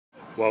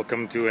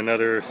Welcome to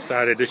another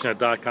Saturday edition of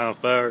 .com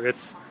Fair.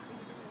 It's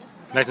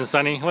nice and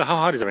sunny. Well, how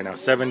hot is it right now?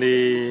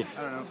 70,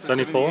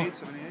 74,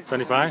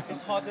 75?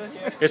 It's hotter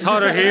here. It's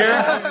hotter here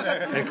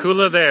and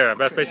cooler there.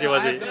 That's basically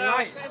what it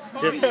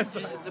is.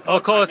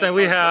 Of course, and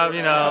we have,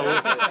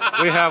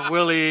 we have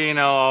Willie,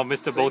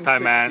 Mr. Bowtie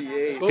Man.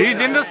 He's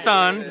in the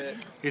sun.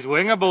 He's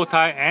wearing a bow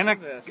tie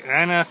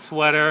and a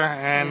sweater,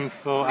 and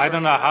so I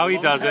don't know how he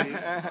does it.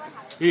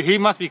 He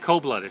must be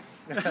cold-blooded.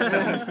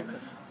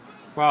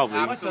 Probably.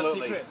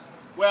 Absolutely.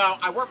 Well,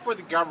 I work for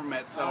the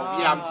government, so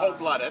yeah, I'm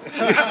cold-blooded.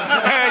 There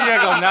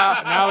you go.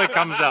 Now it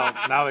comes out.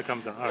 Now it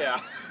comes out. All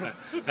right. Yeah.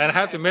 And I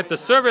have to admit, the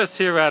service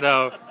here at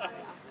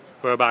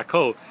for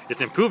Baco is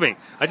improving.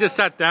 I just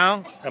sat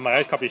down and my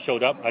iced coffee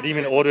showed up. I didn't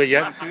even order it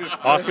yet.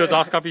 Oscar's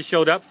iced coffee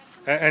showed up,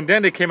 and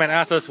then they came and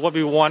asked us what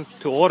we want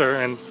to order,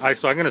 and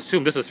so I'm gonna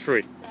assume this is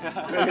free.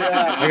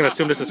 I'm gonna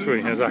assume this is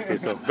free. Exactly.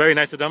 So very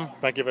nice of them.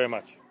 Thank you very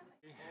much.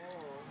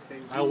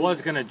 I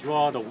was gonna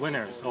draw the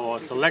winners or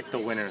select the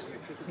winners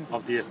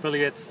of the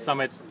Affiliate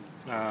Summit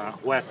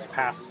West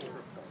Pass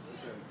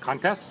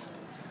contest,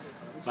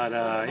 but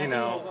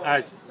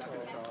as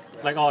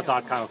like all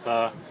 .com,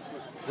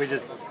 we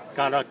just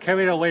got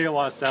carried away with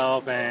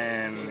ourselves,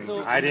 and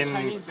I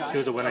didn't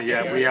choose a winner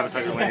yet. We haven't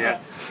selected a winner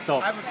yet, so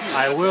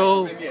I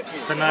will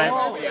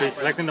tonight be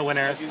selecting the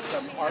winners,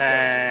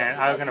 and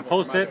I'm gonna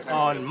post it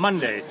on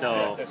Monday,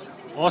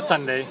 or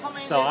Sunday.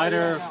 So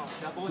either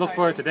look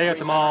for it today or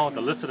tomorrow,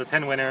 the list of the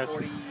 10 winners.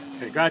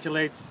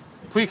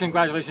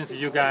 Pre-congratulations to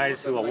you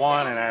guys who have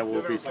won, and I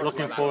will be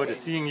looking forward to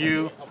seeing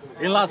you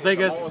in Las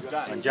Vegas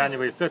on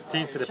January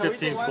 15th to the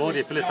 15th for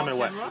the Affiliate Summit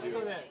West.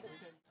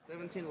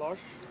 17 large.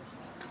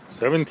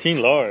 17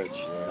 large.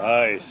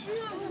 Nice.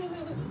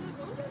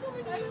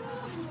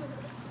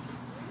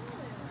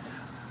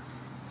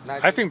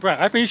 I think,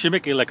 Brian, you should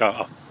make it like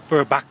a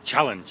fur back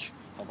challenge.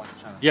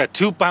 Yeah,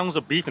 2 pounds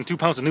of beef and 2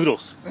 pounds of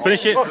noodles.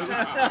 Finish it.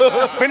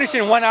 Finish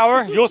it in 1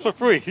 hour. Yours for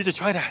free. You should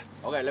try that.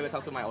 Okay, let me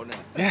talk to my owner.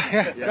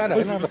 Yeah. Try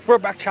that. The fur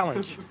back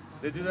challenge.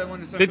 They do that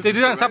one in San Francisco. They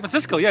do that in San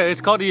Francisco. Yeah, in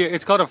San Francisco.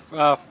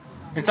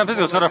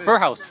 It's called a fur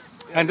house.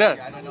 And I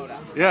didn't know that.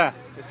 Yeah.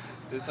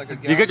 It's like a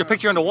You get your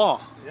picture on the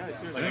wall. Yeah,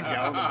 it's like a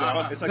gallon of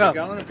broth. It's like No, a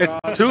gallon of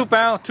broth.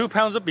 it's 2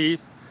 pounds of beef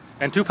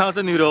and 2 pounds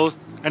of noodles,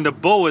 and the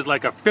bowl is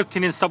like a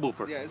 15-inch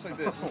subwoofer. Yeah, it's like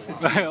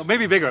this.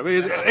 Maybe bigger.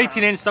 It's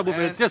 18-inch subwoofer.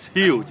 It's just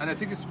huge. And I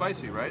think it's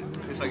spicy, right?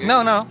 It's like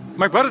No.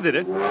 My brother did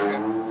it. Okay.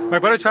 My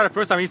brother tried it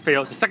first time, he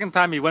failed. The second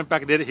time he went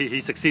back and did it, he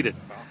succeeded.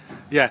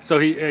 Yeah, so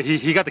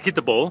he got to keep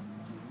the bowl.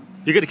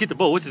 You got to keep the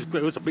bowl, which is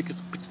great. It's a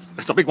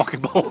big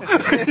walking bowl.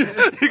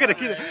 You got to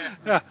keep it.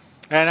 Yeah.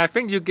 And I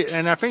think you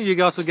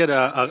also get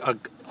a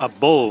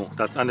bowl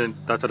that's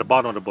at the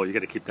bottom of the bowl. You got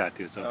to keep that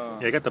too. So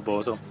yeah, get the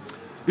bowl. So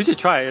you should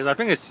try it. I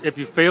think if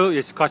you fail,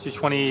 it costs you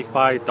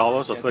 $25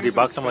 or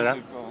 $30, something like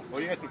that. Well,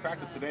 you guys can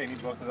practice today.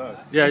 Need both of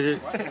those. Yeah.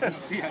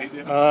 That's the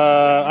idea.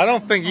 I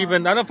don't think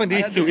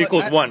these two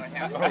equals one.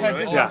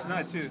 Yeah.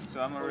 Tonight too,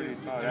 so I'm already.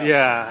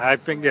 Yeah, I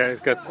think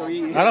it's because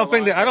I don't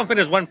think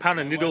there's 1 pound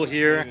of noodle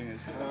here.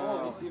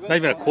 Not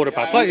even a quarter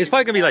pound. It's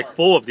probably gonna be like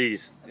 4 of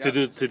these to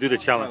do the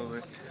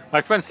challenge.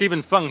 My friend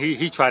Stephen Fung,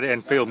 he tried it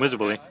and failed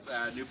miserably.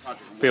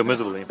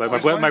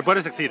 But my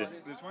brother succeeded.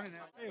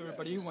 Hey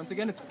everybody, once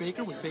again it's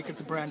Baker with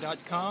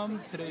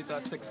bakerthebrand.com. Today's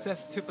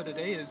success tip of the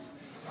day is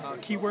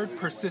keyword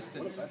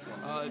persistence.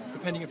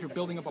 Depending if you're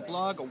building up a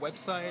blog, a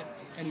website,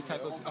 any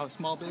type of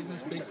small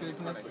business, big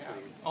business,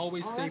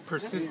 always stay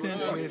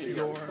persistent with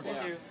your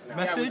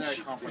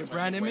message, your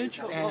brand image,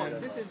 and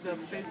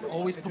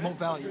always promote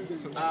value.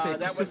 So just stay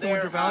persistent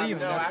with your value,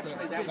 and that's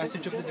the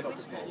message of the day.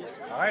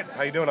 All right,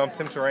 how you doing? I'm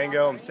Tim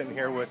Tarango. I'm sitting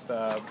here with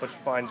a bunch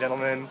of fine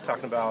gentlemen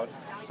talking about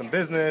some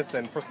business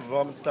and personal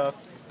development stuff.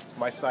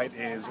 My site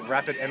is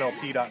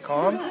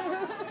rapidnlp.com,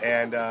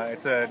 and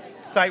it's a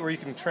site where you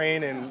can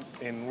train and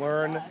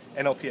learn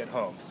NLP at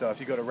home. So if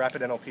you go to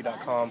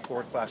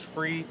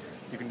rapidnlp.com/free,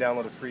 you can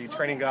download a free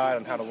training guide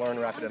on how to learn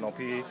Rapid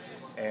NLP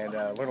and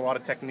learn a lot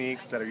of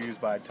techniques that are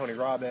used by Tony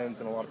Robbins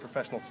and a lot of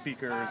professional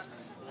speakers,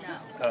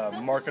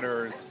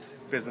 marketers,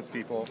 business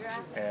people,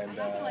 and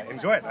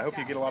enjoy it. I hope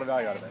you get a lot of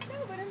value out of it.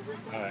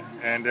 All right.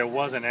 And there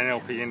was an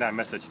NLP in that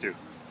message too.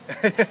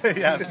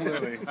 Yeah,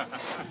 absolutely.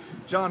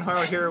 John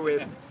Harrow here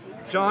with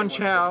John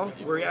Chow.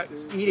 We're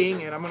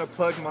eating, and I'm going to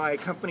plug my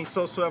company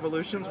Social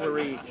Evolutions, where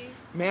we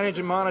manage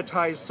and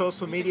monetize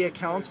social media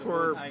accounts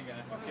for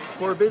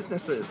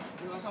businesses.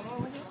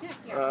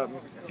 What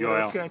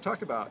else can I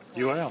talk about?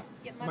 URL.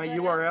 My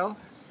URL?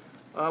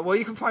 Well,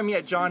 you can find me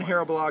at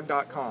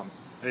johnharrowblog.com.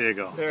 There you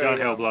go.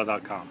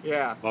 johnharrowblog.com.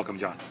 Yeah. Welcome,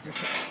 John.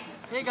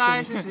 Hey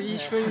guys, this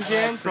is Yishun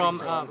Jian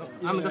from,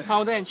 I'm the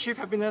founder and Chief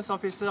Happiness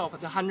Officer of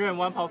the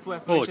 101 Powerful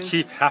Affirmations. Oh,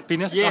 Chief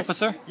Happiness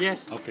Officer?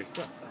 Yes. Okay.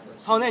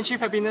 Founder and Chief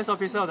Happiness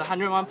Officer of the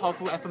 101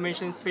 Powerful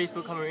Affirmations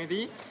Facebook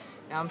community.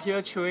 And I'm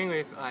here chewing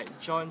with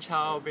John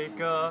Chow,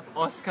 Baker,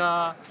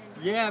 Oscar,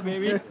 yeah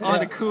baby, all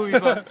the cool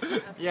people.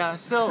 Yeah,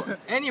 so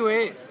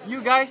anyway,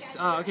 you guys,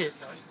 okay,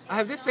 I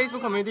have this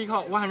Facebook community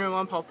called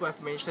 101 Powerful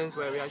Affirmations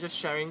where we are just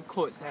sharing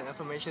quotes and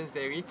affirmations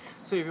daily.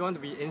 So if you want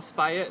to be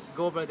inspired,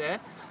 go over there.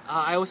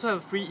 I also have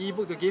a free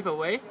ebook to give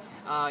away.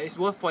 It's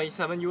worth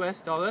 $47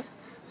 US.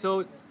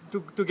 So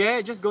to get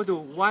it, just go to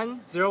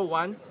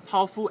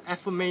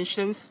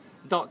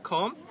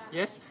 101powerfulaffirmations.com.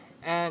 Yes,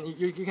 and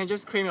you can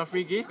just claim your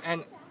free gift.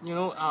 And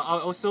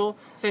I'll also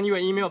send you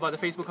an email about the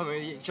Facebook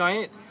community.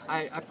 Join it.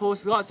 I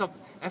post lots of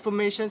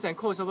affirmations and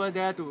quotes over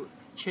there to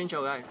change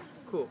your life.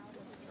 Cool.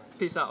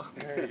 Peace out.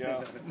 There you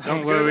go.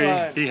 Don't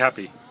worry, be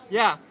happy.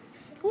 Yeah.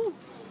 Woo.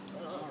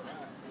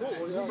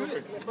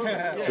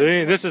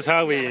 See, this is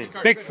how we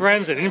make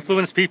friends and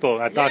influence people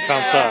at .com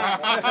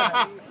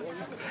Club.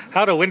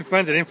 How to win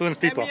friends and influence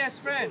people. Add me as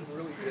friend.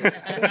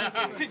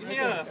 Click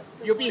here.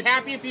 You'll be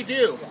happy if you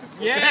do.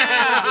 Yeah.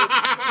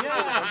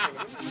 Yeah.